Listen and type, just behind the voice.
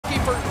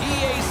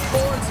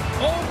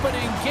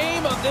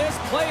this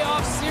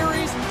playoff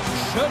series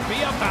should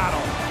be a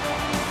battle.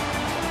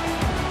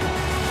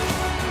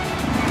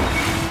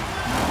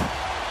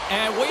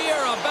 And we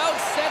are about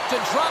set to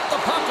drop the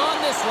puck on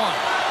this one.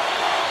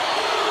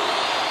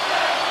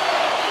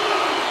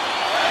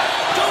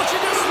 Don't you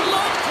just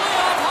love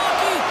playoff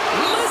hockey?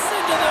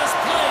 Listen to this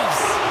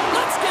place.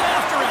 Let's get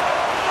after it.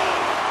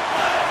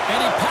 And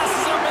he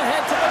passes up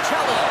ahead to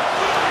Michelli.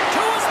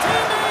 To his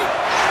teammate.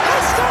 He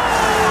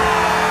scores!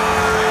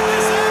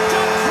 This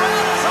amped-up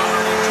crowd has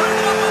already turned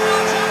it up a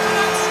notch after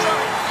that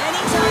strike.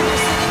 Anytime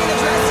you're sitting in the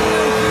dressing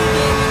room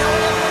pregame, you know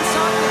what everyone's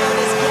talking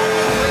about is getting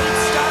a great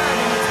start,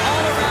 and it's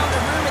all around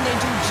the room, and they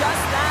do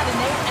just that, and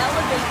they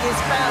elevate this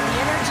crowd. The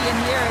energy in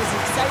here is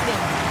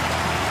exciting.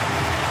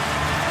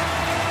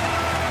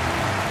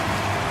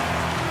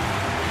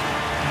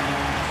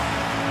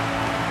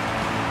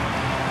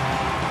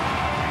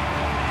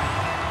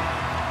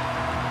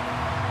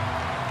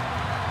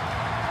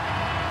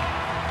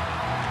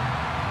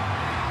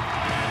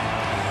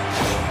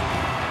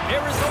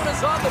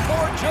 Arizona's on the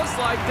board just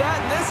like that,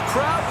 and this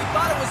crowd, we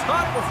thought it was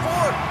hot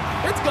before.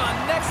 It's gone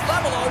next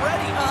level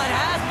already. It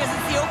has, because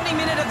it's the opening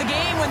minute of the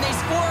game when they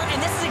score,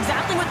 and this is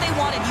exactly what they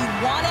wanted. You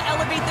want to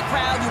elevate the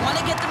crowd. You want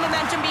to get the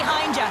momentum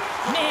behind you.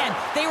 Man,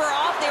 they were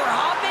off, they were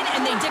hopping,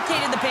 and they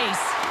dictated the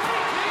pace.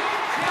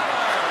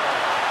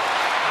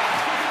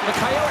 The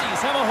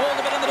Coyotes have a hold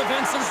of it in the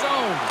defensive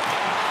zone.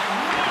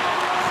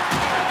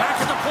 Back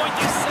at the point,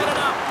 they set it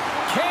up.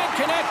 Can't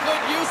connect.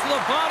 Good use of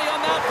the body on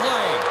that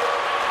play.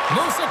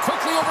 Moves it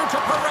quickly over to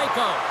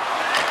Parayko.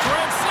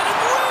 Grimps it and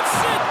rips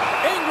it.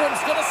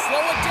 Ingram's going to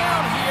slow it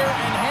down here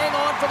and hang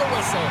on for the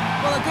whistle.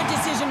 Well, a good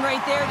decision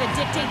right there to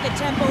dictate the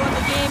tempo of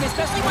the game,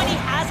 especially when he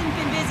hasn't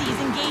been busy. He's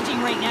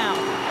engaging right now.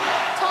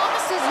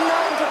 Thomas is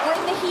known to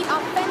bring the heat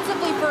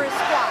offensively for his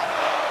squad.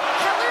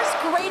 Keller's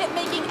great at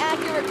making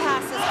accurate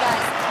passes,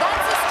 guys.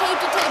 That's his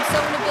tape-to-tape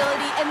zone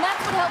ability, and that's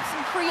what helps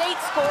him create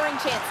scoring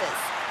chances.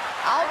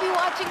 I'll be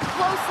watching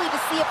closely to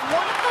see if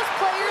one of those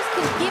players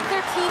can give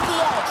their team the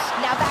edge.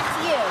 Now back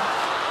to you.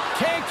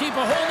 Can't keep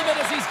a hold of it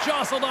as he's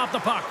jostled off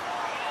the puck.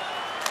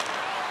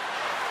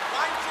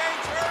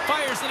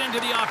 Fires it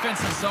into the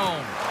offensive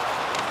zone.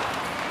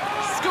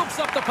 Scoops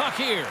up the puck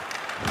here.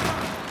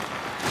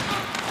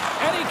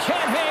 And he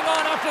can't hang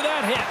on after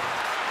that hit.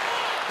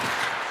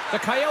 The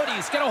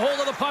Coyotes get a hold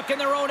of the puck in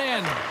their own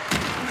end.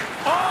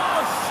 Oh,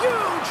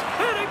 huge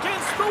hit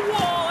against the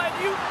wall, and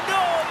you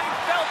know they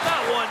felt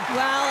that one.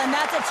 Well, and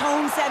that's a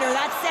tone setter.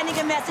 That's sending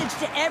a message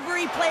to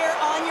every player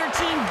on your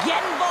team.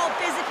 Get involved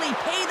physically,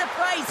 pay the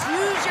price,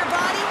 use your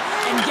body,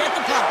 and get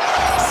the puck.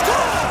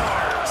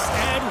 Scores!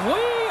 And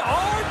we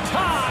are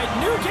tied.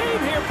 New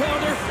game here,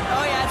 Pounder.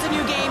 Oh, yeah, it's a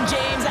new game,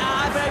 James.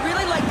 But I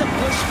really like the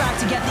pushback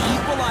to get the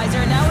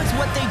equalizer. And now it's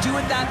what they do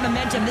with that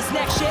momentum. This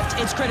next shift,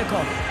 it's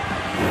critical.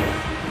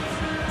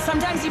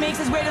 Sometimes he makes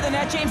his way to the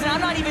net, James, and I'm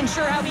not even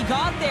sure how he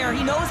got there.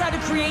 He knows how to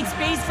create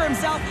space for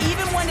himself,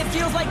 even when it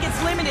feels like it's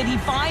limited. He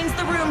finds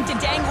the room to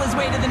dangle his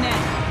way to the net.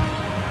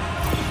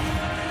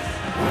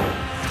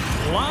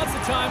 Lots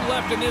of time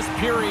left in this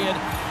period.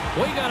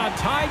 We got a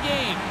tie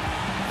game.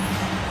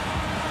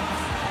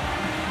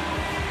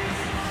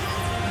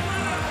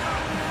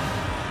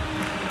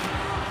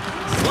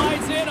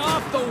 Slides in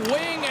off the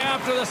wing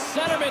after the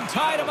centerman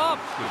tied him up.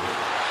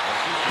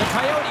 The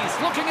Coyotes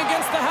looking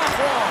against the half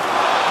wall.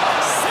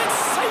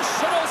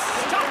 Sensational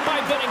stop by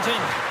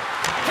Binnington.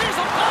 Here's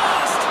a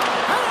blast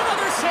and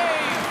another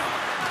save.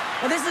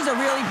 Well, this is a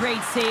really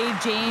great save,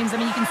 James.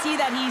 I mean, you can see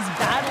that he's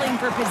battling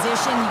for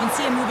position. You can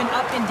see him moving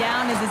up and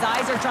down as his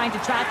eyes are trying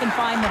to track and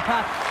find the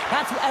puck.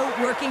 That's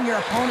outworking your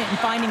opponent and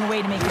finding a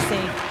way to make a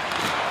save.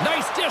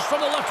 Nice dish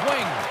from the left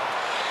wing.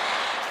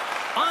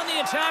 On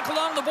the attack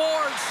along the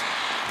boards.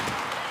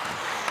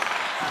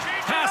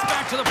 Pass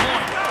back to the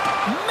point.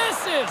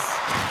 Misses.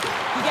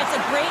 He gets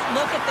a great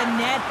look at the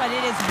net, but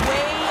it is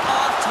way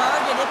off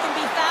target. It can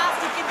be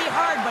fast, it can be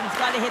hard, but it's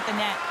got to hit the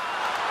net.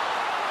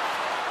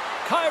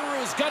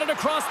 Kairu's got it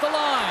across the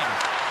line.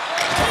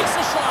 Takes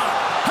a shot.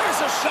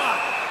 Here's a shot.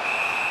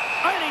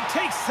 And he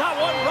takes that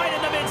one right in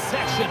the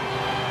midsection.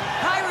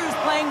 Kairu's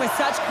playing with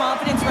such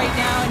confidence right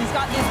now, and he's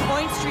got this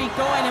point streak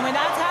going. And when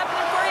that's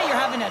happening for you, you're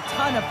having a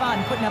ton of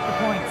fun putting up the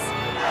points.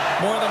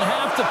 More than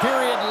half the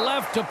period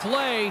left to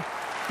play.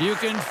 You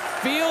can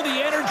feel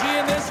the energy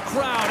in this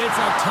crowd. It's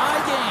a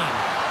tie game.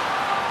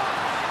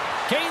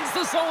 Gains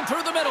the zone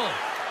through the middle.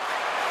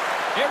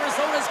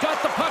 Arizona's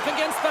got the puck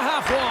against the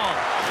half wall.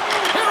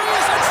 Here he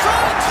is in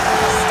front.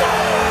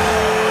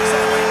 Scores!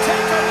 And we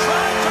take a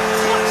drive to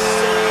Clutch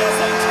City as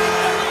they take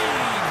the lead.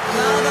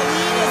 Well, the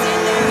lead is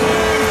in their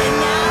hands, and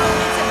now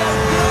it's about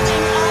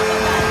building off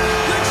of that.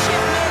 Good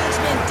shift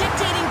management,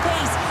 dictating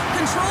pace,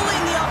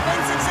 controlling the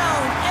offensive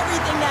zone.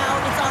 Everything now,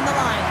 it's on the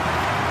line.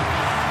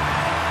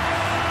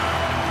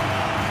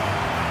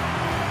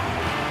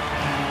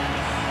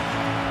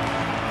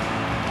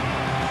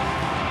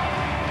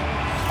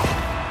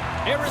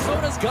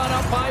 Arizona's gone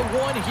up by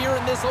one here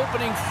in this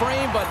opening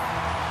frame, but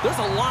There's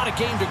a lot of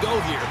game to go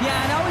here. Yeah,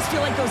 and I always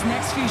feel like those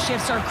next few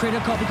shifts are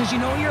critical because you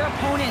know your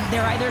opponent,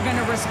 they're either going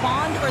to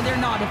respond or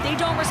they're not. If they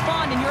don't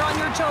respond and you're on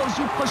your toes,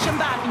 you push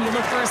them back and you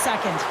look for a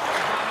second.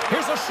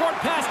 Here's a short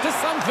pass to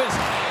Sundqvist.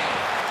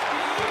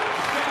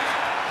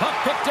 Puck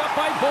picked up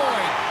by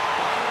Boyd.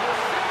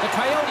 The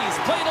Coyotes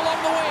played along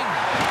the wing.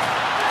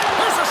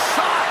 There's a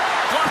shot.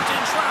 Blocked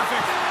in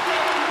traffic.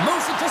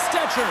 Moves it to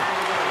Stetcher.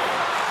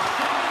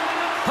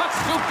 Puck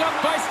scooped up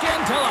by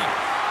Scantella.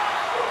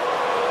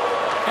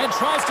 And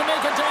tries to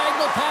make a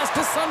diagonal pass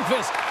to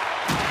Sundqvist.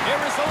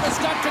 Arizona's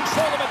got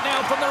control of it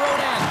now from their own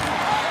end.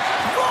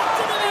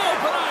 Walked into the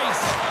open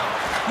ice.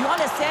 You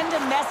want to send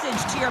a message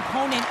to your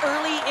opponent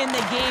early in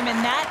the game, and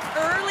that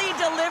early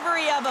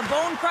delivery of a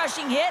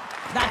bone-crushing hit,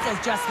 that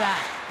says just that.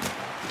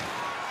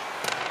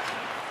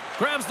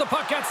 Grabs the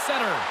puck at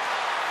center.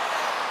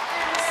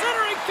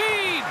 Centering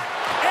feed.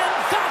 And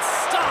that's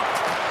stopped.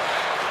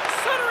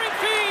 Centering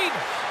feed.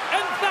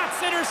 And that's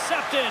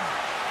intercepted.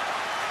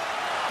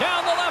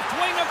 Down the left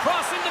wing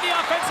across into the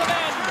offensive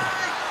end.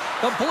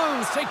 The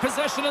Blues take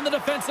possession in the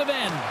defensive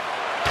end.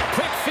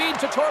 Quick feed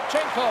to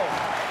Toropchenko.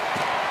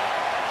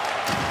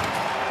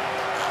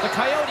 The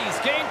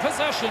Coyotes gain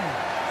possession.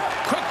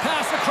 Quick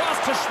pass across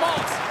to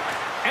Schmaltz.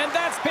 And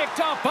that's picked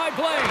up by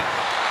Blake.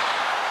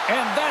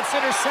 And that's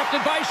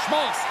intercepted by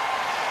Schmaltz.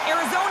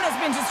 Arizona's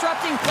been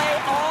disrupting play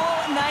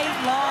all night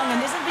long,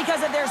 and this is because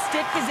of their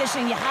stick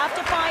position. You have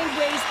to find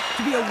ways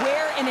to be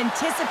aware and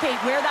anticipate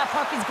where that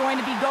puck is going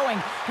to be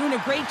going. Doing a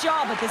great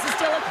job, but this is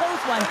still a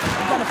close one.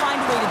 You've got to find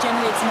a way to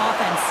generate some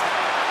offense.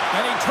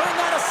 And he turned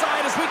that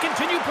aside as we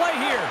continue play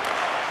here.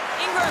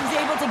 Ingram's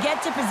able to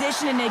get to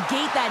position and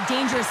negate that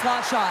dangerous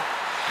slot shot.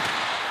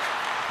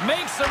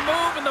 Makes a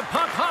move, and the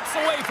puck hops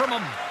away from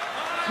him.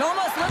 It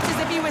almost looked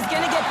as if he was going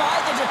to get by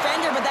the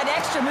defender, but that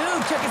extra move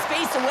took his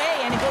face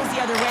away, and it goes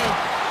the other way.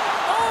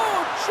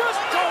 Oh,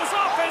 just goes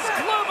off his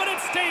glove, and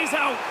it stays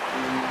out.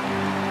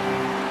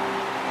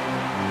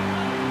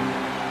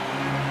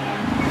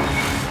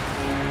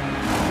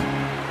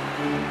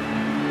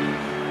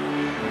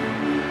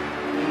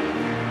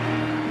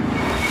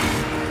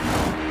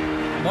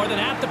 More than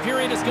half the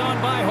period has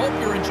gone by. Hope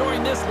you're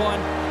enjoying this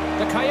one.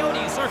 The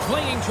Coyotes are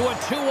clinging to a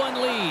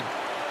 2-1 lead.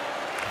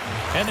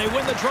 And they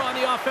win the draw in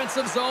the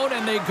offensive zone,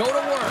 and they go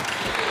to work.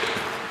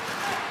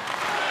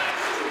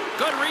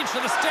 Good reach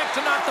to the stick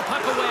to knock the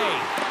puck away.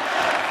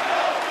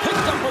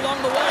 Picked up along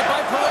the wall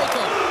by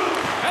Parayko.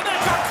 And that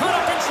got caught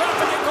up in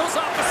traffic and goes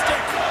off the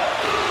stick.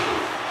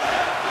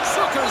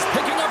 Zucker's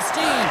picking up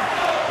steam.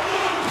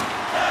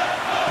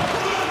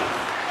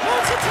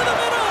 Moves it to the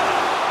middle.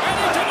 And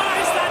he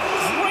denies that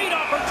great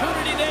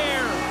opportunity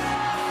there.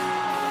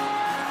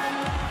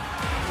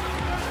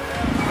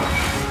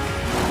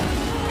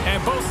 And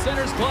both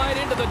centers glide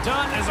into the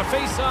dot as a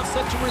face-off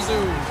set to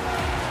resume.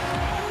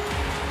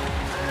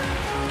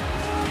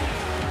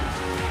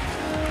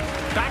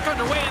 Back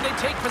underway, and they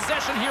take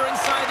possession here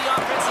inside the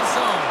offensive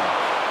zone.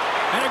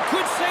 And a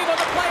good save on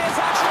the play as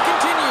action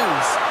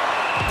continues.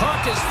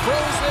 Puck is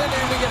frozen,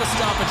 and we get a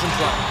stoppage in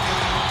play.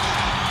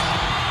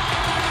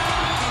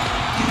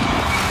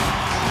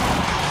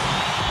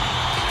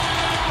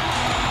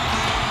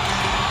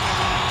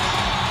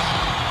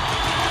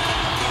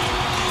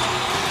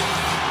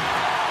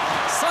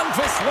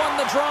 Sundqvist won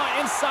the draw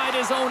inside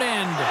his own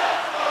end.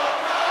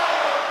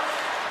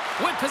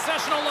 With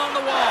possession along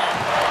the wall.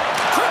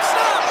 Quick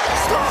snap!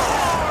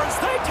 Scores!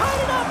 They tied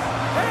it up!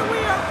 And we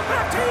are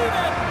back to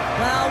even!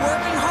 Well,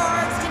 working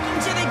hard, sticking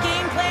to the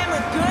game plan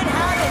with good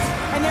habits,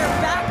 and they're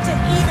back to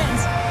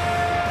evens.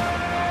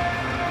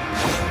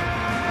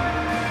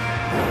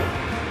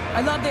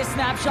 I love this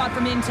snapshot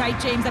from in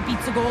tight, James, that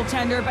beats the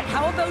goaltender, but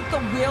how about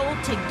the will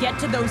to get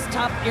to those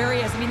tough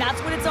areas? I mean,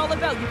 that's what it's all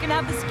about. You can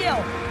have the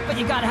skill, but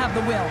you got to have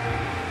the will.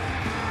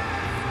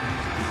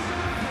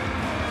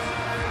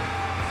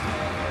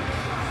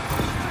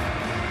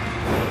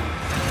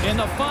 In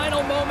the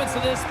final moments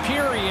of this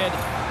period,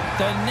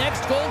 the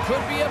next goal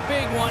could be a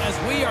big one as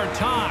we are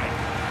tied.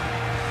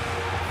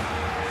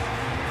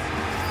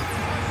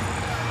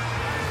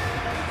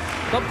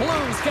 The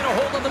Blues get a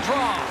hold of the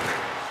draw.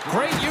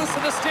 Great use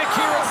of the stick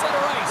here at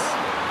center ice.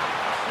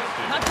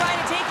 Not trying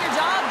to take your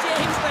job,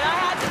 James, but I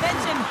had to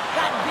mention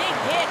that big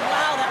hit.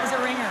 Wow, that was a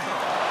ringer.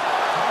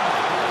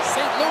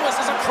 St. Louis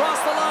is across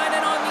the line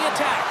and on the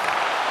attack.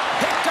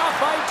 Picked off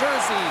by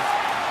Jersey.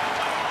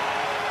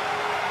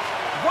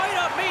 Right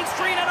up Main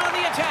Street and on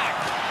the attack.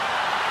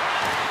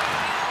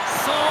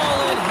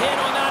 Solid hit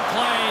on that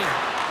play.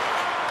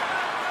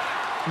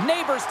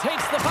 Neighbors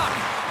takes the puck.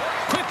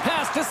 Quick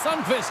pass to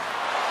Sundqvist.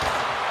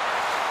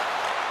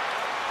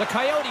 The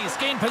Coyotes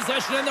gain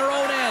possession in their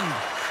own end.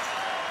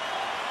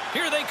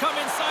 Here they come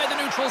inside the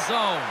neutral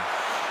zone.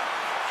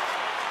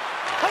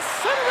 A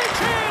centering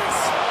chance!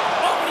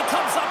 Oh, and he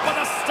comes up with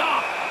a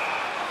stop.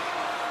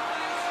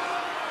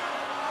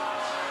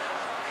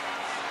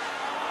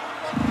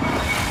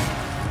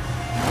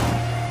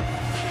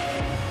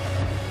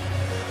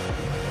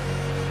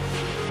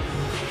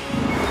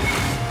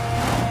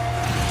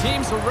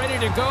 Teams are ready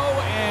to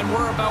go, and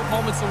we're about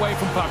moments away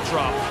from puck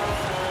drop.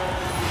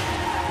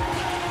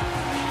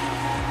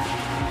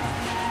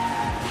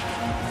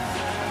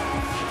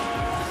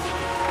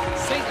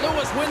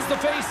 Louis wins the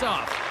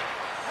faceoff.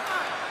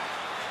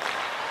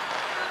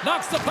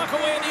 Knocks the puck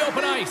away in the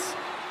open ice.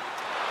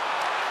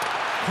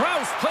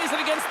 Krause plays it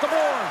against the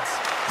boards.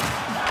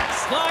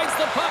 Slides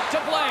the puck to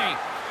Blake.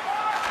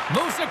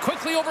 Moves it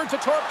quickly over to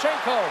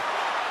Toropchenko.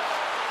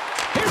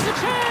 Here's a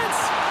chance!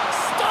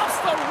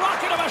 Stops the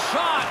rocket of a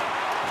shot!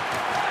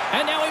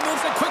 And now he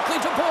moves it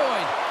quickly to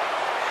Boyd.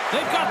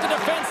 They've got the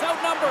defense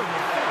outnumbered.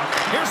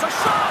 Here's a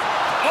shot!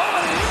 Oh,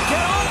 and he didn't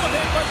get all of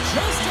it, but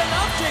just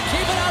enough to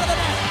keep it out of the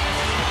net.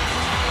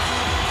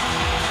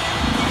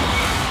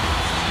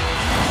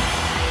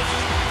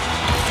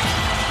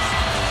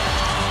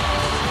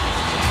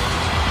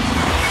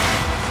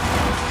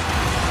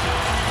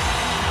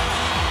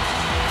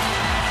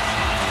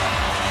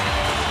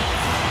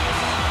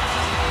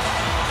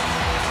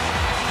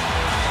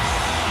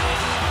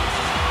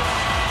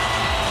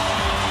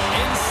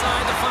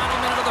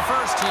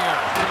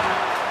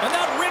 And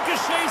that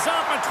ricochets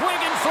off a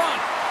twig in front.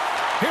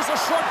 Here's a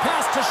short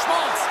pass to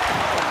Schmaltz.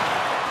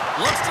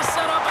 Looks to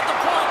set up at the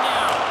point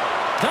now.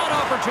 That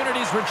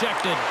opportunity's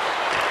rejected.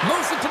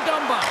 Moves it to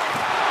Dumba.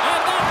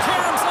 And that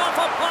caroms off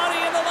a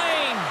body in the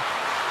lane.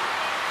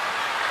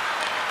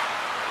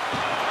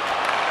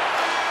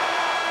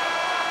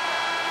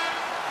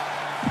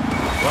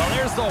 Well,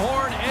 there's the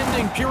horn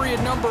ending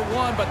period number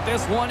 1, but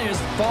this one is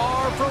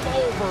far from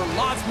over.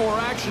 Lots more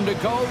action to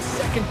go.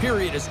 Second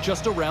period is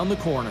just around the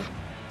corner.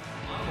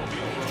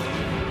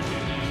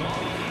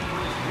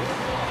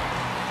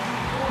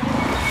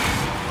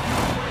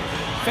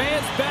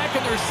 Fans back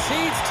in their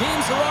seats.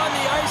 Teams are on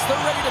the ice.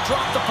 They're ready to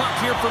drop the puck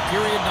here for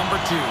period number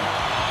 2.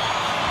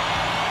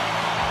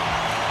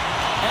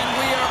 And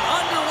we are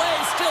underway,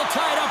 still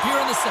tied up here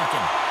in the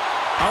second.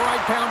 All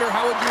right, Pounder,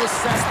 how would you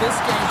assess this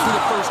game through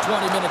the first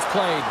 20 minutes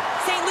played?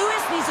 St.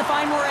 Louis needs to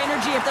find more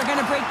energy if they're going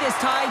to break this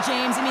tie,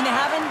 James. I mean, they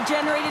haven't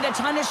generated a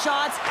ton of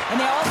shots, and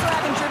they also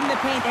haven't driven the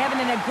paint. They have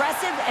an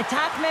aggressive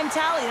attack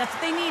mentality. That's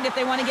what they need if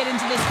they want to get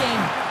into this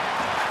game.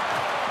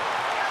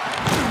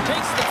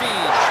 Takes the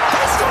feed.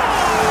 They score!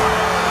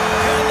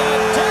 And the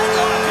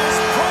deadlock is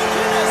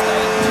broken as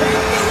they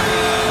take the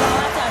lead. Well,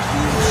 that's a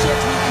huge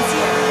shift. You can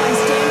see everyone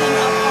standing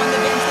up on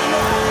the bench. They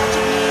know how much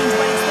it means,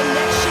 but it's the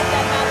next shift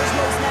that matters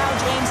most now,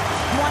 James.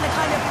 You want to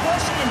kind of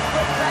push and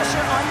put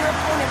pressure on your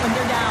opponent when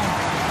they're down.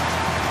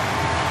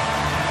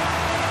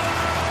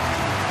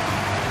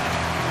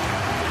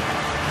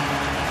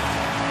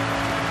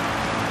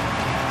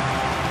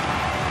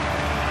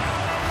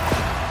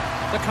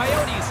 The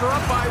Coyotes are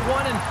up by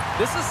 1, and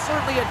this is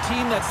certainly a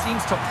team that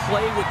seems to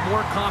play with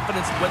more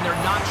confidence when they're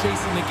not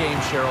chasing the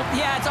game, Cheryl.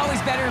 Yeah, it's always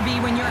better to be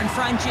when you're in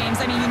front, James.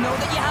 I mean, you know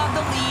that you have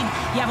the lead.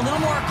 You have a little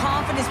more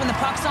confidence when the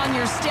puck's on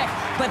your stick,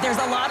 but there's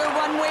a lot of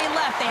runway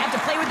left. They have to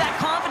play with that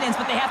confidence,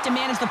 but they have to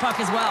manage the puck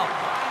as well.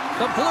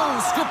 The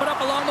Blues scoop it up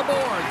along the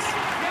boards.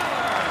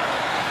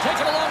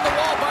 Taken along the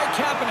wall by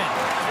Kapanen.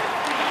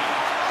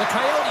 The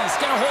Coyotes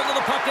get a hold of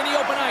the puck in the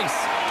open ice.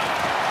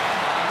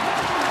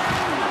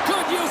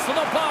 Good use of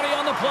the body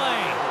on the play.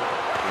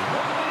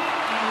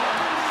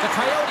 The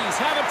Coyotes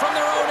have it from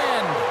their own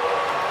end.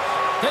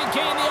 They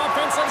gain the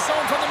offensive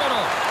zone from the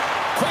middle.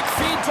 Quick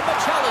feed to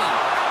Michelli.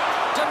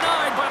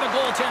 Denied by the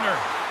goaltender.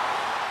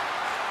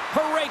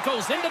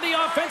 Parayko's into the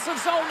offensive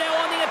zone now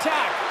on the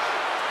attack.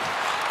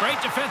 Great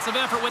defensive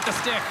effort with the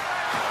stick.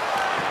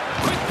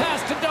 Quick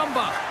pass to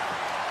Dumba.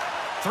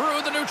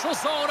 Through the neutral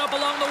zone up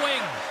along the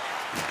wing.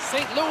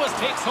 St. Louis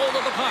takes hold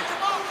of the puck.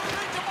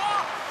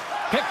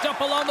 Picked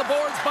up along the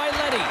boards by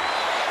Leddy.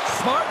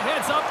 Smart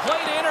heads up play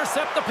to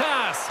intercept the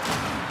pass.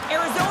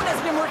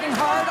 Arizona's been working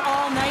hard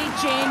all night,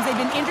 James. They've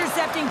been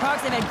intercepting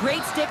pucks. They've had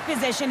great stick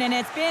position, and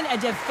it's been a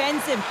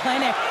defensive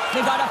clinic.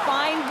 They've got to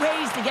find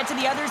ways to get to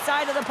the other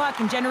side of the puck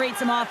and generate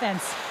some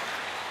offense.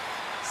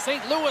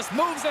 St. Louis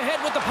moves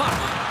ahead with the puck.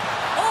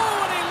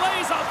 Oh, and he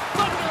lays a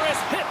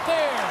thunderous hit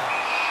there.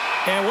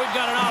 And we've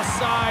got an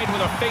offside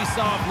with a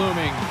face-off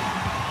looming.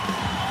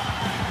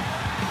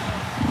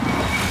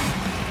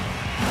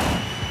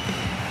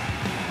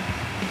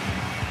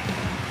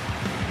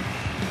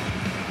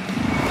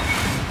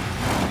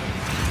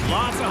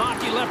 Lots of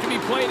hockey left to be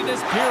played in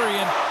this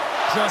period.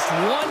 Just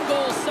one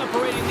goal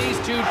separating these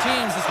two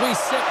teams as we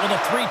sit with a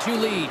 3-2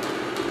 lead.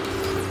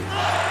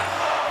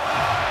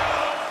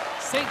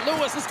 St.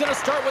 Louis is going to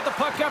start with the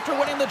puck after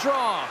winning the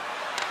draw.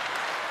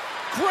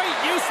 Great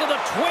use of the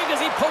twig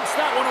as he pokes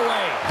that one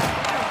away.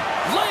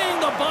 Laying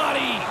the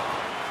body.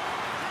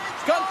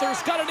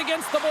 Gunther's got it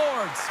against the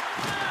boards.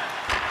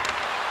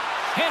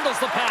 Handles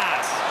the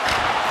pass.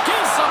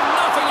 Gives them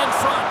nothing in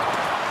front.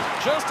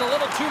 Just a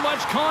little too much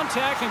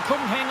contact and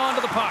couldn't hang on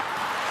to the puck.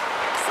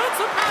 Sends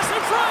the pass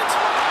in front.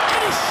 And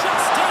he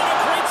shuts down a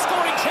great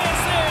scoring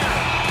chance there.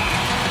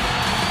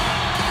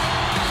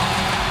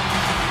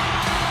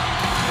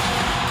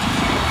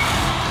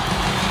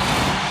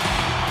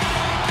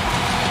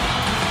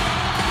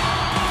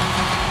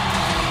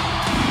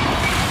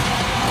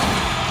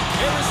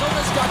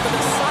 Arizona's got the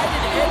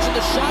decided edge in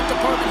the shot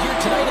department here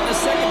tonight in the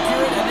second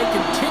period, and they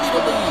continue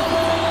to lead.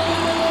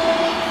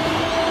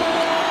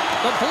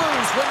 The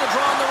Blues win the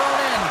draw on their own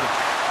end.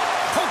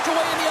 Poked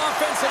away in the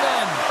offensive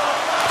end.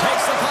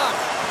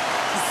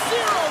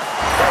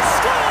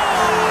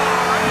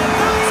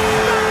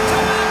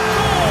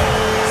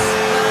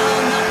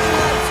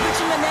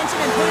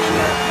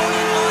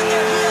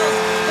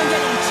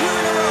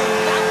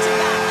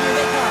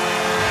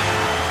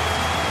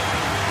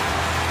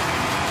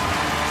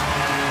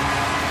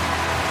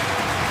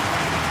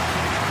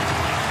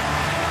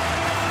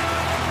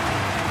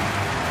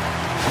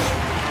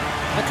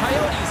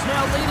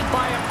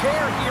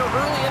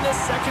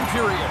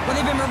 period. Well,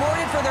 they've been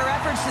rewarded for their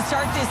efforts to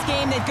start this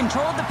game. They've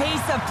controlled the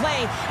pace of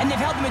play, and they've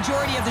held the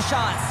majority of the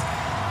shots.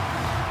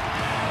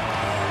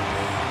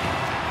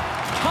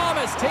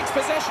 Thomas takes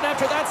possession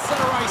after that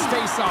center ice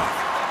face-off.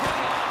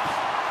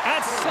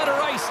 At center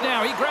ice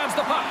now, he grabs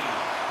the puck.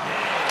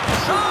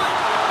 Shot!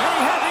 And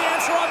he had the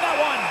answer on that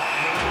one.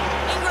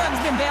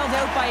 Ingram's been bailed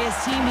out by his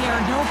team here,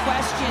 no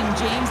question,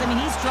 James. I mean,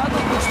 he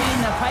struggled between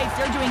the pipes.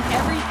 They're doing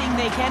everything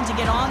they can to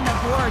get on the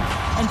board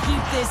and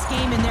keep this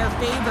game in their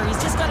favor. He's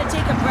just got to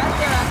take a breath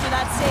there after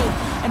that save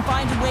and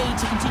find a way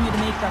to continue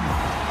to make them.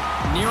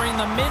 Nearing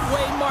the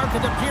midway mark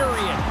of the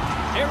period.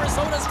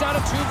 Arizona's got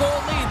a 2-goal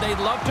lead.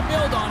 They'd love to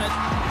build on it.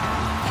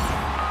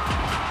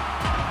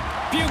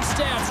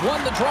 Bugstad's won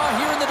the draw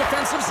here in the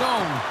defensive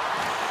zone.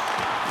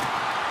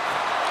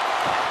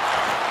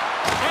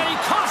 And he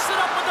coughs it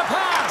up with the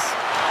pass.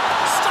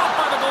 Stopped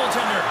by the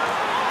goaltender.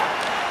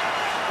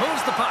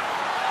 Moves the puck.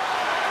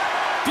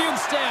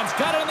 Bugstad's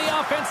got it on the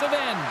offensive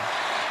end.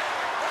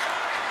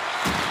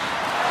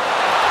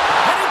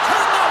 And he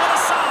turned that one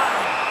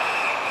aside.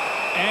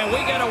 And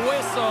we get a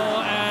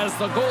whistle as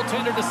the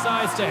goaltender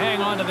decides to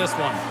hang on to this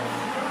one.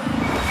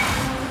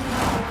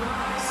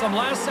 Some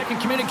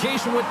last-second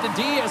communication with the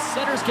D as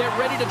centers get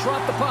ready to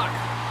drop the puck.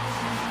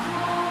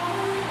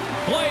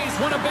 Blaze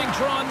win a big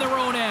draw on their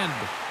own end.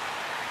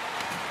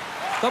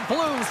 The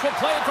Blues will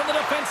play it from the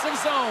defensive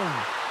zone.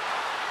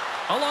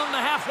 Along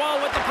the half wall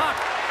with the puck.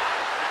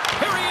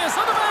 Here he is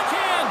on the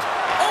backhand.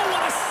 Oh,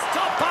 what a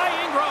stop by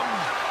Ingram.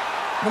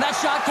 Well, that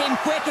shot came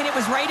quick, and it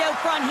was right out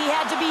front. He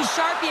had to be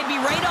sharp. He had to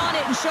be right on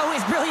it and show his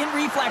brilliant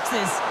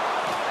reflexes.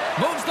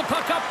 Moves the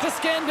puck up to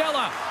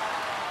Scandella.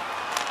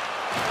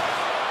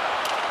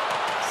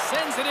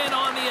 Sends it in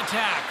on the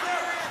attack.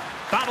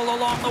 Battle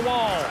along the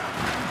wall.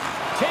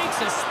 Takes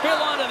a spill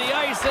onto the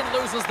ice and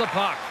loses the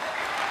puck.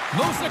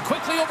 Moves it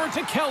quickly over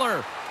to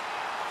Keller.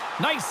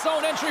 Nice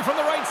zone entry from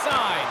the right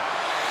side.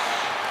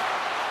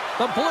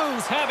 The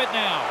Blues have it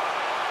now.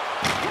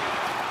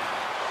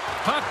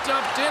 Puck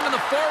dumped in and the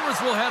forwards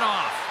will head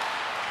off.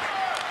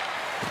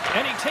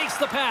 And he takes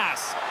the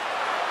pass.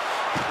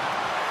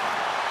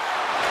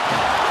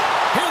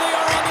 Here they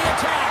are on the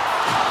attack.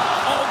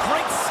 Oh,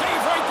 great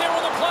save right there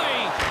on the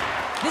play.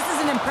 This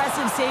is an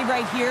impressive save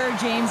right here,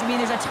 James. I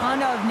mean, there's a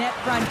ton of net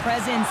front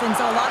presence, and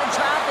so a lot of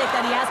traffic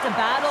that he has to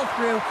battle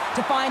through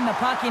to find the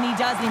puck, and he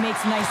does, and he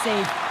makes a nice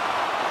save.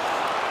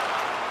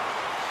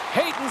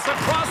 Hayden's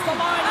across the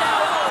line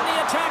now on the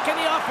attack in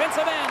the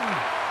offensive end.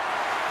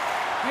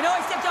 I know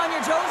I stepped on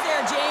your toes there,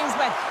 James,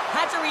 but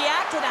had to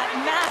react to that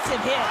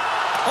massive hit.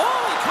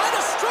 Oh, he kind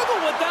of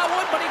struggled with that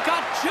one, but he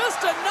got just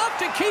enough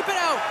to keep it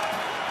out.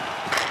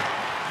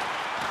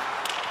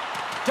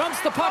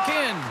 Dumps the puck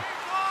in.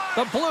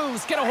 The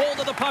Blues get a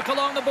hold of the puck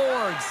along the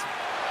boards.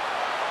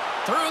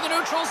 Through the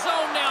neutral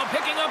zone now,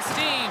 picking up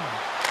steam.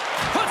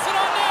 Puts it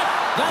on net.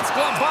 That's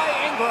gloved by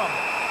Ingram.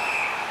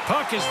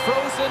 Puck is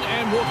frozen,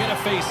 and we'll get a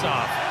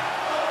face-off.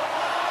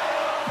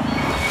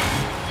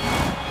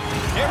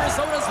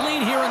 Arizona's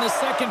lead here in the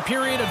second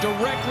period, a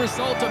direct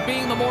result of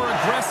being the more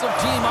aggressive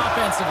team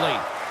offensively.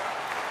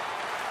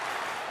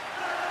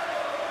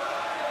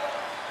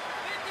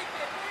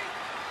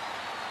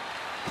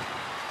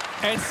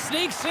 And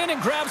sneaks in and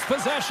grabs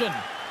possession.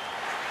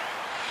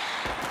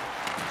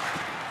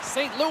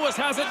 St. Louis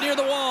has it near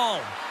the wall.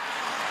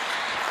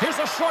 Here's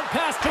a short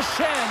pass to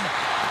Shen.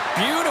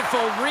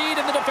 Beautiful read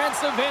in the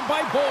defensive end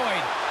by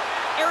Boyd.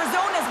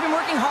 Arizona's been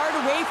working hard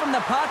away from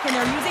the puck, and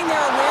they're using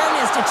their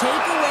awareness to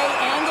take away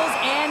angles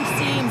and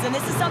seams. And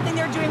this is something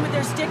they're doing with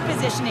their stick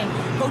positioning.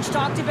 Coach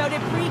talked about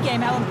it pregame,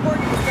 how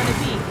important it's going to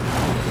be.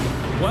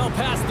 Well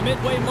past the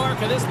midway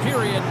mark of this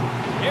period.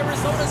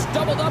 Arizona's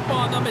doubled up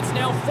on them. It's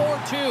now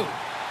 4-2.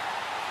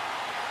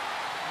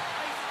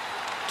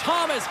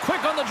 Thomas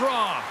quick on the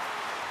draw.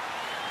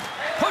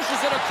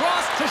 Pushes it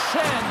across to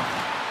Shen.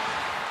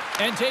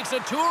 And takes a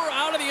tour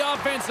out of the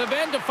offensive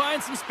end to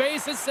find some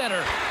space at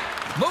center.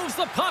 Moves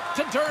the puck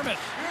to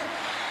Dermott.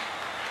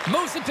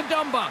 Moves it to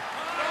Dumba.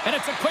 And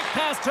it's a quick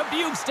pass to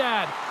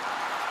Bugstad.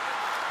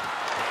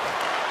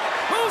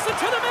 Moves it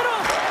to the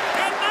middle.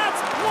 And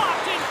that's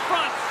blocked in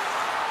front.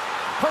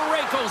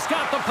 Parayko's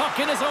got the puck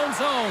in his own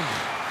zone.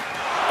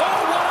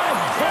 Oh, what a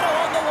hit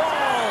on the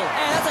wall.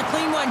 And that's a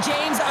clean one,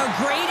 James. A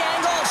great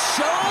angle,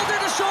 shoulder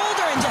to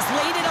shoulder, and just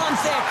laid it on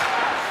thick.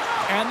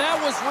 And that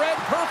was read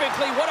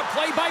perfectly. What a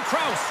play by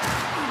Krause.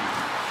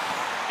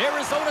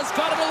 Arizona's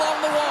got it along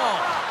the wall.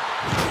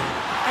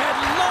 And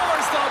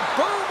lowers the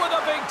boom with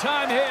a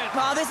big-time hit.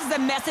 Well, this is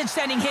a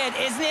message-sending hit,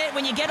 isn't it?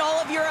 When you get all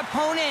of your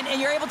opponent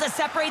and you're able to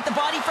separate the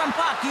body from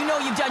puck, you know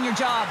you've done your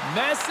job.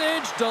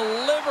 Message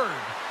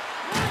delivered.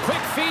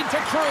 Quick feed to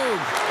Krug.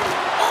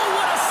 Oh,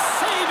 what a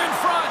save in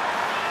front.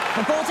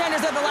 The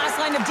goaltenders are the last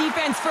line of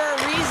defense for a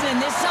reason.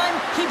 This time,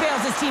 he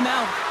bails his team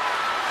out.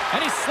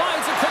 And he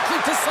slides it quickly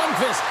to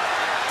Sundqvist.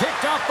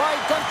 Picked off by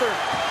Gunther.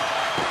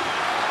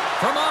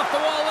 From off the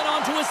wall and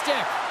onto his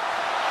stick.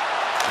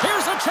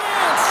 Here's a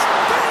chance.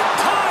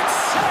 Big-time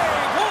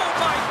save. Oh,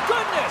 my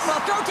goodness. Well,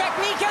 throw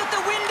technique out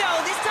the window.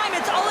 This time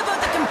it's all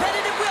about the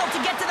competitive will to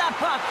get to that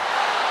puck.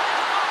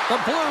 The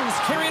Blues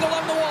carry it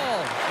along the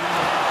wall.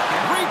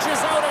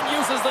 Reaches out and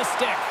uses the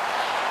stick.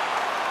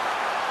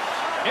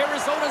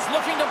 Arizona's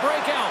looking to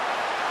break out.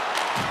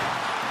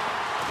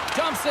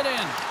 Dumps it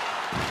in.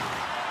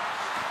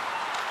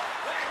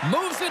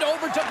 Moves it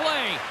over to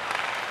play.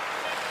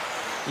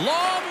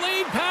 Long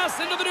lead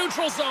pass into the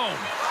neutral zone.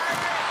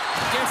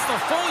 Gets the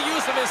full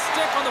use of his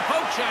stick on the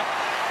poke check.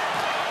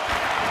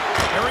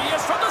 Here he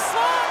is from the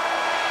slot.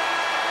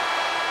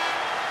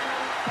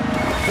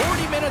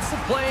 40 minutes of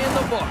play in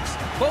the books.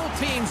 Both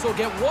teams will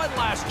get one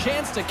last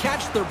chance to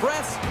catch their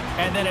breaths,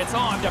 and then it's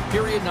on to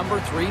period number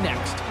 3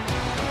 next.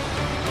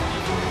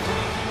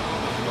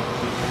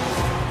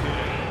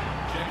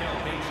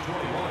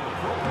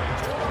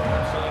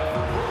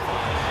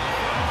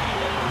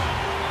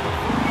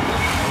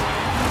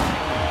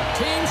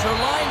 Teams are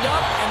lined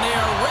up, and they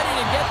are ready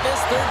to get this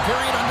third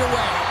period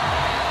underway.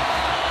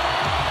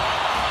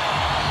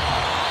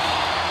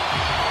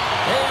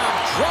 They have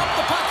dropped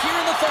the puck here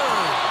in the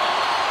third.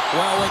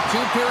 Well, with 2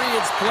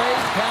 periods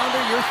played, Pounder,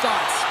 your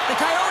thoughts? The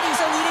Coyotes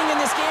are leading in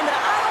this game, but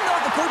I don't know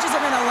if the coaches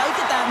are going to like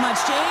it that much,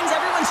 James.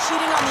 Everyone's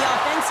cheating on the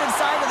offensive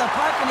side of the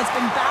puck, and it's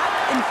been back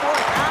and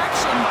forth,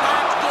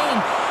 action-packed game.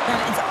 And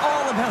it's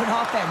all about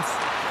offense.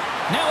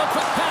 Now a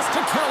quick pass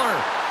to Keller.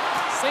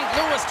 St.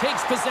 Louis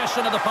takes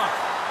possession of the puck.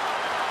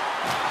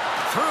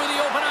 Through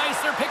the open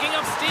ice, they're picking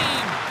up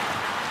steam.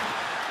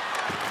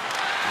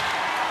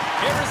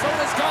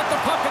 Arizona's got the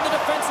puck in the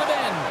defensive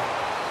end.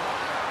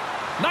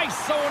 Nice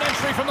zone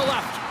entry from the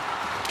left.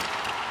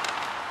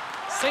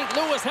 St.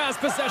 Louis has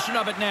possession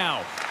of it now.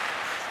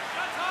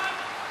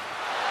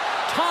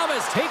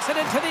 Thomas takes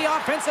it into the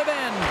offensive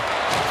end.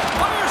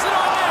 Fires it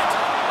on net.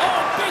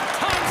 Oh,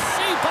 big-time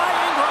save by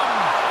Ingram.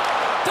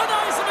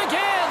 Denies him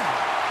again.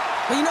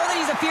 Well, you know that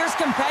he's a fierce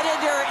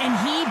competitor, and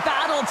he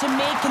battled to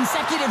make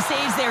consecutive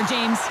saves there,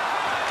 James.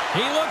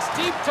 He looks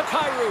deep to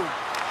Kyrou.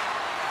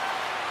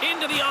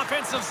 Into the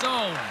offensive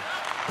zone.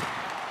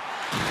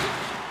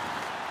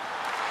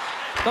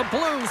 The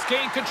Blues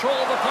gain control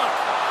of the puck.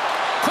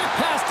 Quick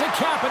pass to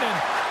Kapanen.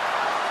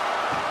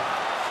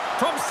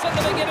 From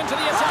center they get into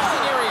the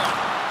attacking area.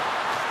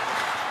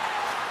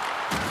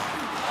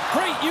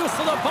 Great use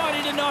of the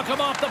body to knock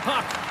him off the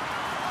puck.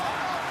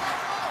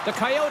 The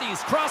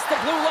Coyotes cross the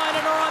blue line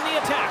and are on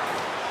the attack.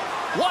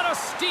 What a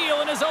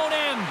steal in his own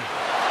end.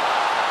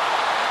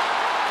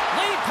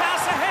 Lead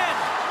pass ahead.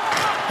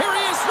 Here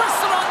he is,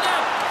 wristed on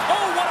net.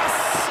 Oh, what a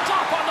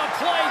stop on the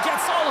play.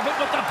 Gets all of it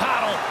with the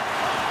paddle.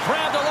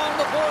 Grabbed along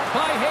the board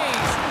by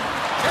Hayes.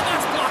 And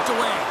that's blocked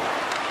away.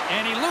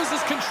 And he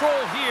loses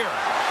control here.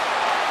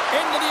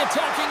 Into the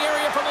attacking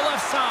area from the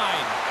left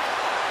side.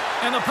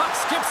 And the puck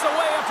skips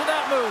away after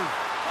that move.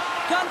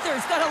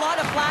 Gunther's got a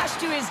lot of flash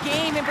to his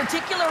game, in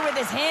particular with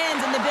his hands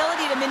and the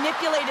ability to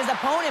manipulate his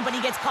opponent, but he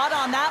gets caught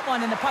on that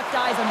one, and the puck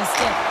dies on his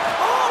stick.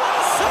 Oh, what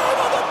a save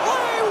on the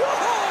play!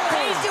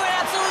 Whoa! He's doing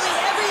absolutely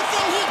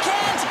everything he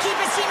can to keep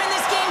his team in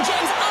this game,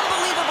 James.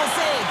 Unbelievable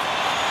save.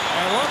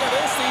 And look at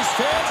this. These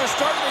fans are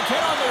starting to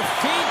get on their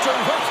feet to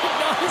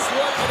recognize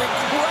what an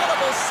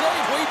incredible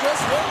save we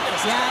just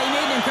witnessed. Yeah, he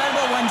made an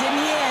incredible one,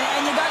 didn't he?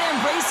 And you got to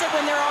embrace it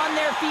when they're on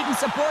their feet in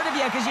support of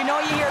you, because you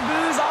know you hear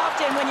boos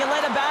often when you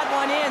let a bad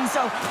one in.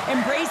 So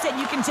embrace it.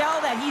 You can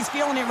tell that he's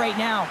feeling it right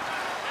now.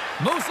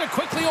 Moves it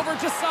quickly over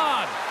to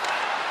Saad.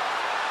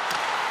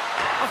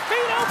 A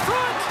feed out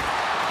front.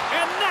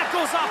 And that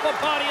goes off a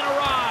body and a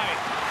ride.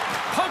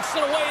 Pokes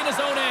it away in his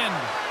own end.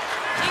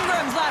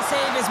 Ingram's last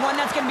save is one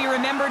that's going to be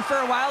remembered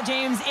for a while,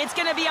 James. It's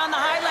going to be on the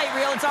highlight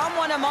reel. It's on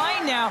one of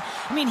mine now.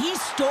 I mean, he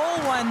stole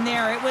one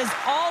there. It was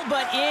all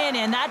but in,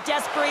 and that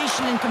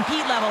desperation and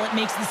compete level, it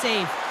makes the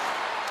save.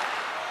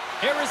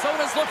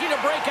 Arizona's looking to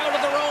break out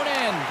of their own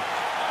end.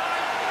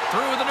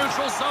 Through the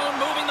neutral zone,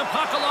 moving the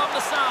puck along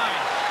the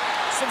side.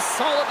 Some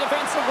solid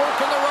defensive work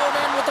in their own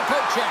end with the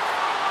poke check.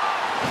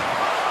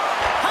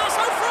 Pass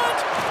out front.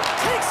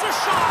 Takes a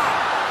shot.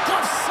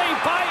 Glove save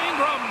by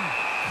Ingram.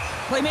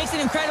 Well, he makes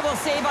an incredible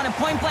save on a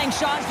point-blank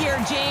shot here,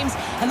 James.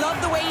 I love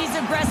the way he's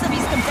aggressive,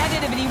 he's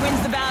competitive, and he wins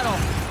the battle.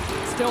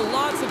 Still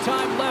lots of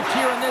time left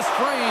here in this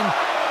frame.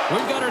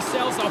 We've got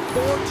ourselves a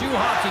 4-2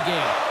 hockey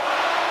game.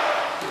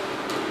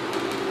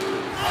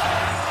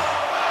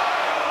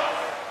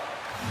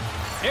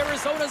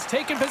 Arizona's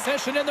taken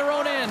possession in their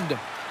own end.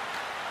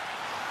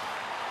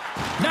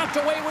 Knocked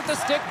away with the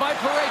stick by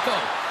Parayko.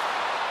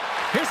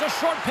 Here's a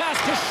short pass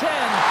to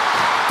Shen.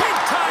 Big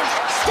time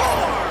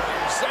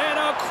scores! And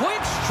a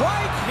quick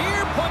strike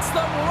here puts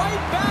them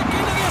right back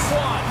into this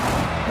one.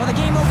 Well, the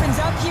game opens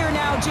up here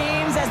now,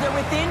 James, as they're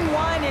within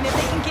one, and if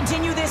they can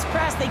continue this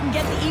press, they can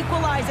get the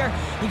equalizer.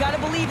 You got to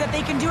believe that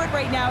they can do it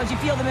right now as you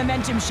feel the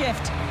momentum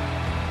shift.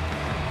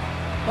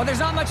 Well, there's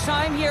not much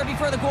time here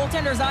before the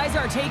goaltender's eyes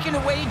are taken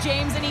away,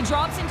 James, and he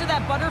drops into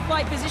that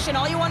butterfly position.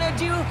 All you want to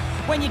do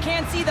when you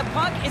can't see the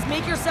puck is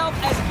make yourself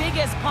as big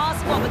as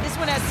possible, but this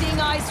one has seeing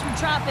eyes through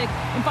traffic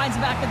and finds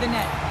the back of the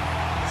net.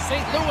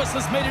 St. Louis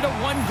has made it a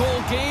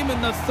one-goal game in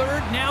the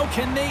third. Now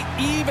can they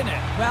even it?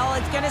 Well,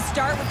 it's going to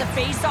start with the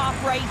face-off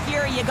right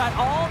here. You got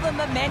all the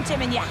momentum,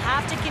 and you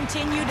have to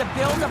continue to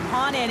build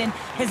upon it. And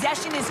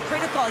possession is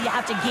critical. You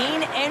have to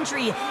gain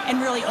entry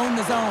and really own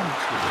the zone.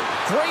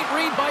 Great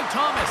read by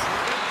Thomas.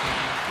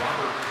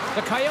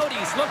 The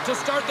Coyotes look to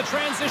start the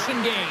transition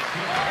game.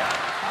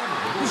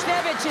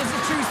 Buchnevich is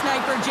a true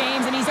sniper,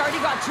 James, and he's already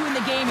got 2 in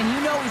the game, and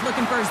you know he's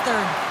looking for his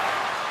third.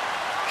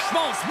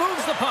 Schmaltz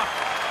moves the puck.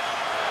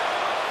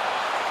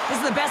 This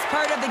is the best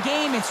part of the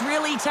game. It's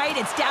really tight.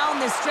 It's down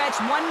the stretch.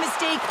 One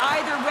mistake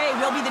either way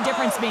will be the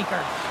difference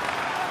maker.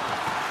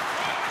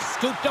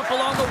 Scooped up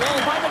along the wall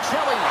by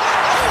Michelli.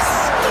 He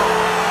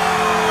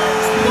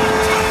scores! One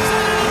times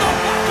it into the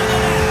back of the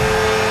net.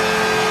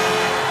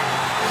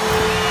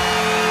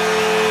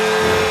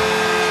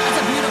 That's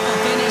a beautiful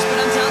finish, but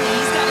I'm telling you,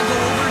 he's got to go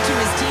over to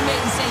his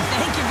teammate and say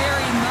thank you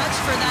very much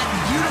for that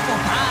beautiful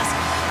pass.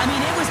 I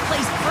mean, it was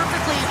placed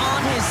perfectly on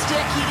his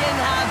stick. He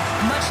didn't have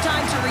much time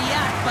to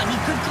react, but he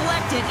could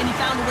collect it, and he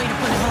found a way to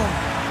put it home.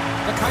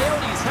 The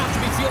Coyotes have to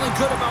be feeling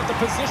good about the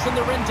position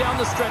they're in down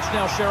the stretch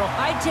now, Cheryl.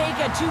 I'd take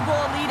a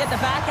 2-goal lead at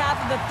the back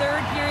half of the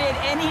third period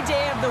any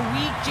day of the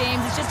week, James.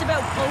 It's just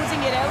about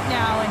closing it out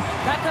now, and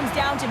that comes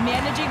down to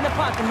managing the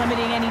puck and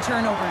limiting any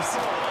turnovers.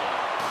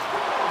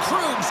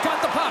 Krug's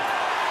got the puck.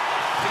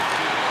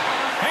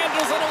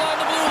 Handles it along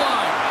the blue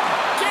line.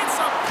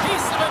 Gets a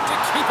piece of it to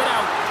keep it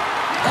out.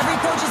 Every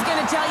coach is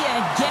going to tell you,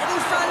 get in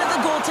front of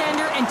the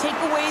goaltender and take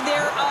away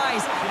their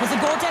eyes. It's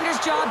the goaltender's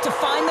job to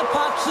find the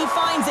puck. He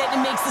finds it and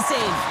makes the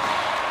save.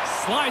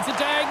 Slides it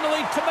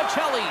diagonally to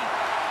Michelli.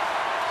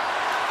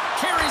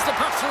 Carries the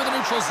puck through the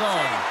neutral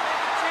zone.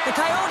 The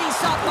Coyotes'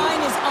 top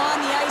line is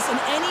on the ice,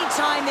 and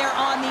anytime they're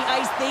on the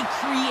ice, they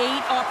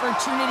create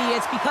opportunity.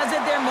 It's because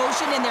of their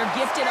motion, and they're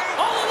gifted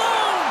all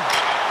alone.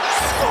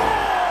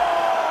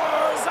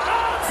 Scores!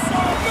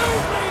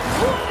 Absolutely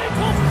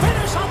clinical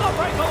finish on the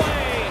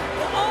breakaway.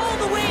 All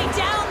the way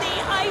down the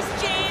ice,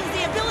 James.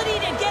 The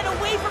ability to get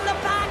away from the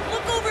pack,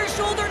 look over his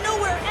shoulder, know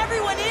where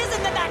everyone is,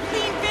 and then that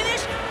clean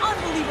finish.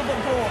 Unbelievable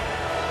goal.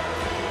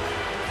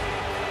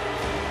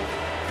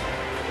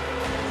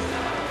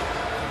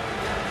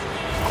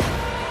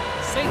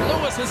 St.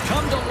 Louis has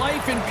come to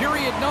life in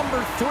period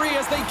number 3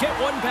 as they get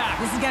one back.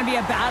 This is going to be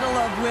a battle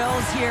of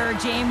wills here,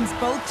 James.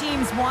 Both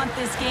teams want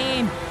this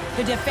game.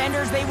 The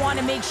defenders, they want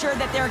to make sure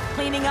that they're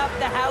cleaning up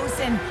the house.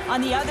 And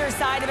on the other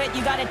side of it, you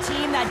got a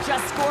team that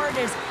just scored.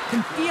 They can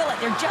feel it.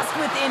 They're just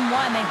within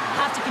one. They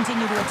have to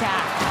continue to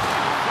attack.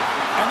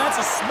 And that's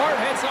a smart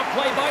heads-up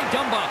play by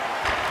Dumba.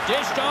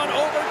 Dished on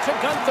over to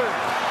Gunther.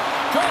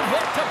 Good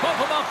hit to bump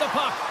him off the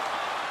puck.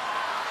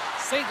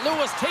 St.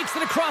 Louis takes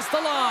it across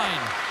the line.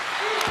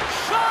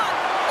 Shot!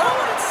 Oh,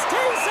 and it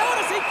stays out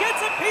as he gets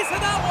a piece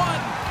of that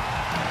one.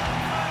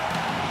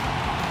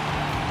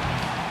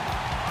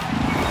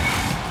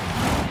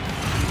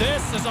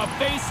 This is a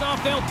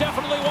face-off they'll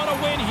definitely want to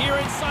win here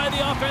inside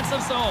the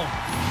offensive zone.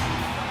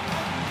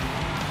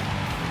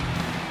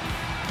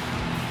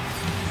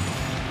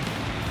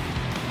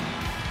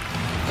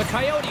 The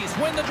Coyotes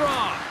win the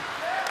draw.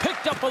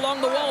 Picked up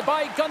along the wall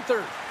by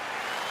Gunther.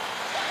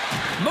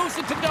 Moves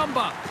it to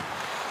Dumba.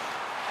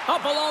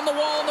 Up along the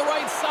wall on the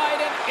right side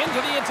and into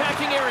the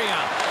attacking area.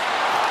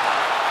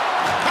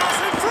 Pass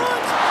in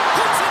front.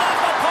 Puts it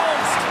off the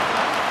post.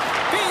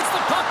 Feeds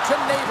the puck to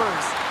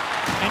Neighbors.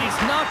 And he's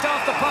knocked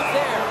off the puck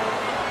there.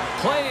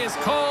 Play is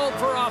called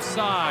for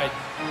offside.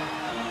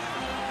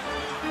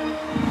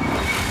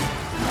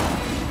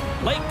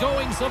 Late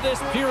goings of this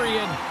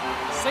period.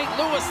 St.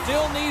 Louis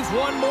still needs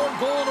one more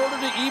goal in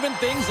order to even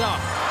things up.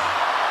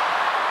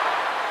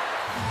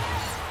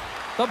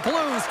 The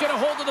Blues get a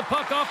hold of the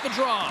puck off the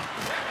draw.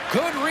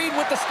 Good read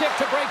with the stick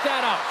to break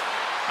that up.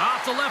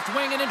 Off the left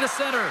wing and into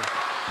center.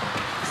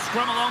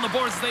 Scrum along the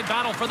boards as they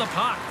battle for the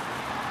puck.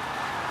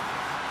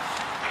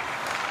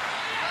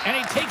 And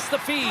he takes the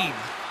feed.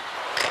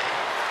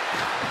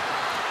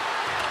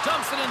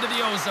 Dumps it into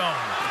the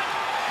O-zone.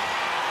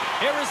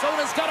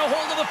 Arizona's got a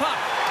hold of the puck.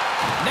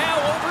 Now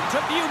over to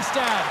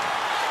Bjugstad.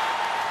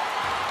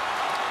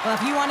 Well,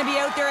 if you want to be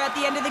out there at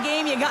the end of the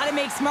game, you got to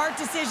make smart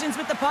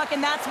decisions with the puck, and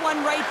that's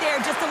one right there.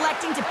 Just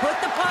electing to put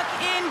the puck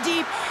in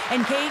deep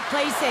and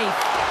play safe.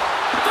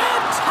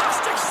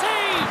 Fantastic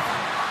save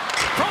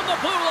from the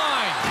blue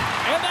line,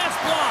 and that's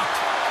blocked.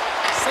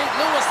 St.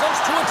 Louis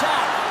looks to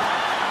attack.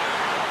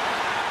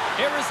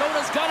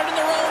 Arizona's got it in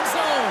their own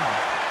zone.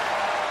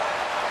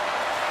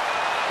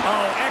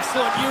 Oh,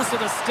 excellent use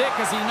of the stick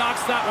as he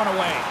knocks that one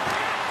away.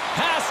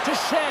 Pass to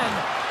Shen.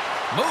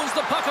 Moves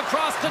the puck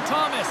across to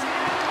Thomas.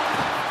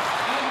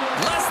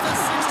 Less than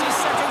 60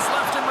 seconds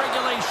left in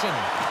regulation.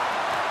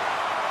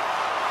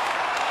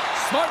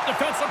 Smart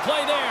defensive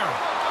play there.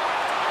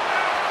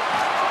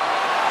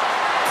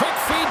 Quick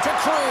feed to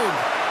Krug.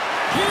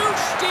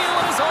 Huge steal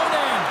at his own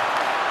end.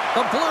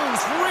 The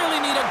Blues really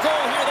need a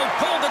goal here. They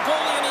pulled the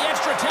goalie and the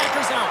extra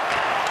attackers out.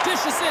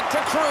 Dishes it to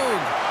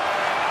Krug.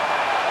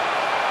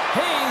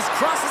 Hayes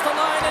crosses the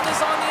line and is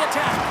on the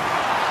attack.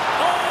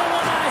 Oh,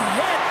 what a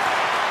hit!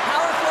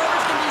 Power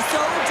forwards can be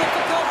so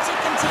difficult to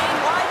contain.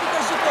 Why?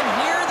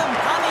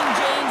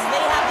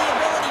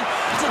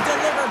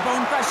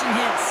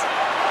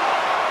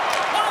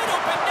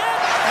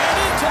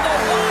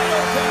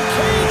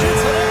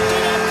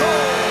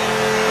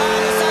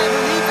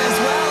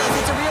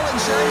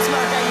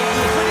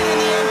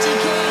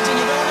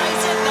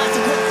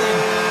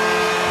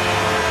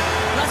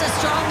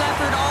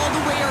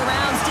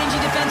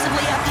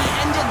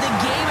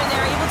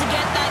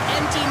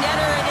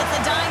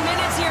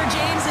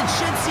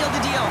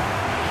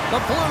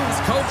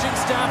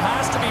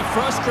 staff has to be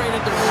frustrated.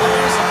 Their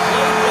players have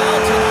played well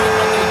tonight,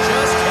 but they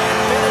just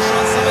can't finish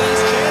on some of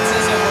these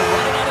chances, and we're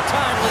running out of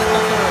time late in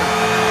the third.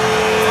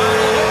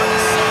 Final word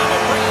is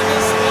Salmon bringing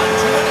this one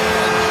to an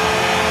end.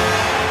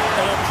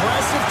 An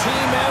impressive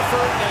team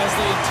effort as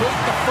they take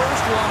the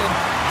first one and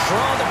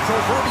draw the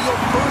proverbial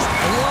first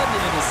blood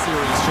in this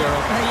series,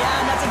 Cheryl. Yeah,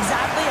 and that's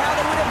exactly how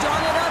they would have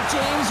drawn it up,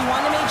 James. You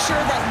want to make sure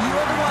that you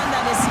are the one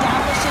that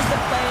establishes the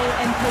play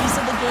and pace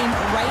of the game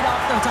right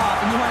off the top,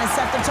 and you want to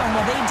set the tone.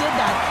 Well, they did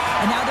that,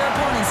 and now their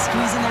opponents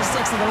squeezing their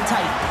sticks a little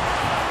tight.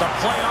 The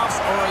playoffs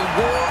are a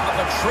war of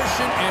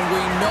attrition, and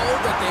we know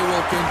that they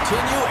will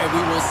continue, and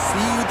we will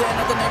see you then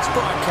at the next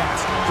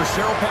broadcast. For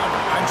Cheryl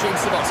Pounder, I'm James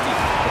Cebulski.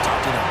 We'll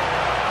talk to you then.